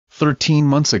13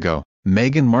 months ago,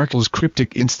 Meghan Markle's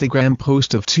cryptic Instagram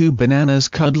post of two bananas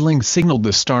cuddling signaled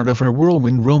the start of her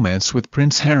whirlwind romance with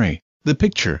Prince Harry. The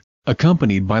picture,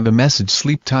 accompanied by the message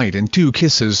 "sleep tight" and 2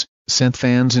 kisses, sent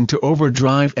fans into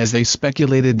overdrive as they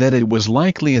speculated that it was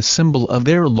likely a symbol of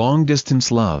their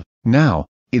long-distance love. Now,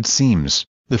 it seems,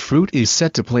 the fruit is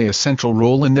set to play a central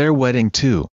role in their wedding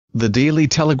too. The Daily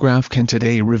Telegraph can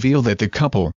today reveal that the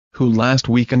couple, who last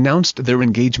week announced their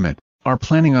engagement, are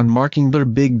planning on marking their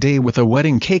big day with a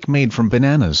wedding cake made from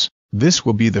bananas. This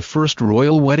will be the first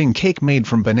royal wedding cake made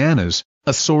from bananas,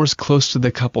 a source close to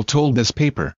the couple told this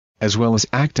paper. As well as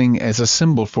acting as a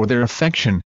symbol for their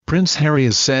affection, Prince Harry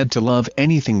is said to love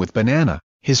anything with banana.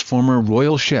 His former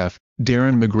royal chef,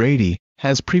 Darren McGrady,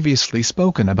 has previously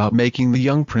spoken about making the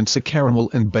young prince a caramel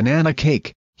and banana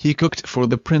cake. He cooked for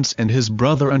the prince and his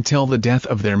brother until the death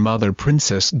of their mother,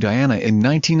 Princess Diana, in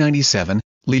 1997,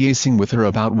 liaising with her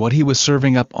about what he was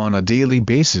serving up on a daily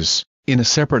basis. In a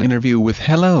separate interview with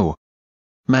Hello!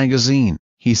 magazine,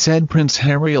 he said Prince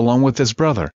Harry, along with his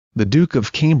brother, the Duke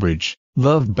of Cambridge,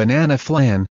 loved banana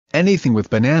flan, anything with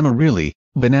banana really,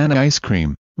 banana ice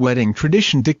cream. Wedding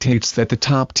tradition dictates that the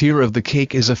top tier of the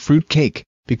cake is a fruit cake,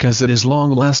 because it is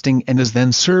long-lasting and is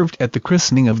then served at the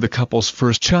christening of the couple's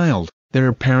first child. Their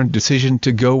apparent decision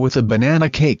to go with a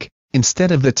banana cake,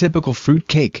 instead of the typical fruit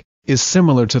cake, is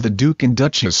similar to the Duke and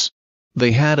Duchess.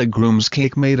 They had a groom's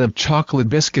cake made of chocolate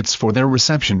biscuits for their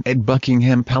reception at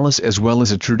Buckingham Palace, as well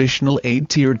as a traditional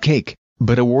 8-tiered cake.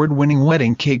 But award-winning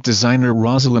wedding cake designer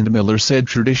Rosalind Miller said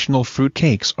traditional fruit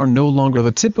cakes are no longer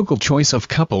the typical choice of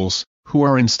couples, who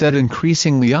are instead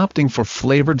increasingly opting for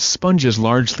flavored sponges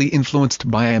largely influenced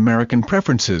by American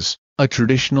preferences. A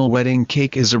traditional wedding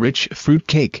cake is a rich fruit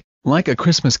cake, like a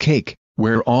Christmas cake,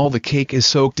 where all the cake is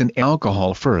soaked in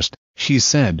alcohol first, she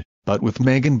said. But with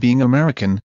Meghan being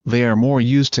American, they are more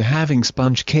used to having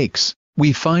sponge cakes.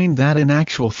 We find that in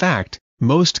actual fact,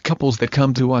 most couples that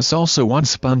come to us also want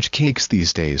sponge cakes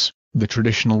these days. The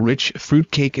traditional rich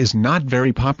fruit cake is not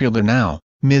very popular now,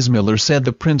 Ms. Miller said.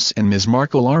 The Prince and Ms.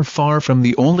 Markle are far from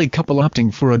the only couple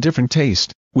opting for a different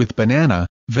taste, with banana,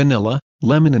 vanilla,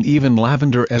 lemon and even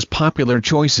lavender as popular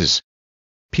choices.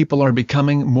 People are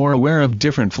becoming more aware of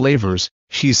different flavors,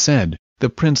 she said. The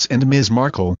Prince and Ms.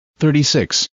 Markle,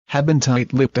 36, have been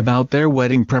tight-lipped about their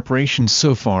wedding preparations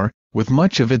so far, with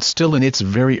much of it still in its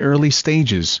very early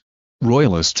stages.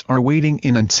 Royalists are waiting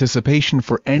in anticipation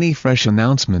for any fresh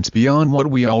announcements beyond what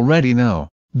we already know,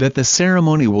 that the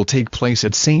ceremony will take place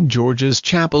at St. George's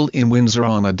Chapel in Windsor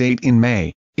on a date in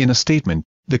May. In a statement,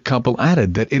 the couple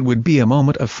added that it would be a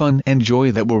moment of fun and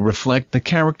joy that will reflect the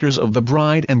characters of the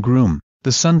bride and groom.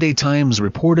 The Sunday Times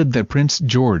reported that Prince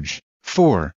George,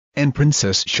 4, and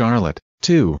Princess Charlotte,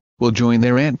 2, will join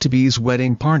their aunt-to-be's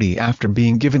wedding party after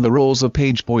being given the roles of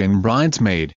page boy and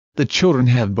bridesmaid. The children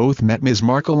have both met Ms.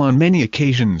 Markle on many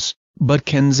occasions, but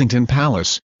Kensington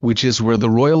Palace, which is where the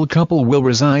royal couple will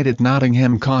reside at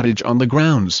Nottingham Cottage on the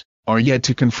grounds, are yet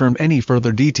to confirm any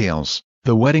further details.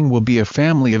 The wedding will be a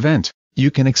family event. You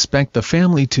can expect the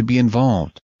family to be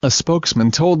involved, a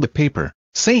spokesman told the paper.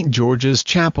 St. George's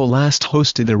Chapel last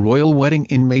hosted a royal wedding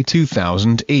in May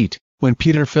 2008, when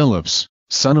Peter Phillips,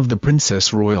 son of the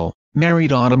Princess Royal,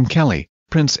 married Autumn Kelly.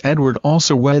 Prince Edward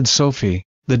also wed Sophie,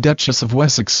 the Duchess of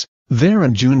Wessex, there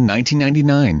in June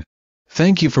 1999.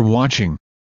 Thank you for watching.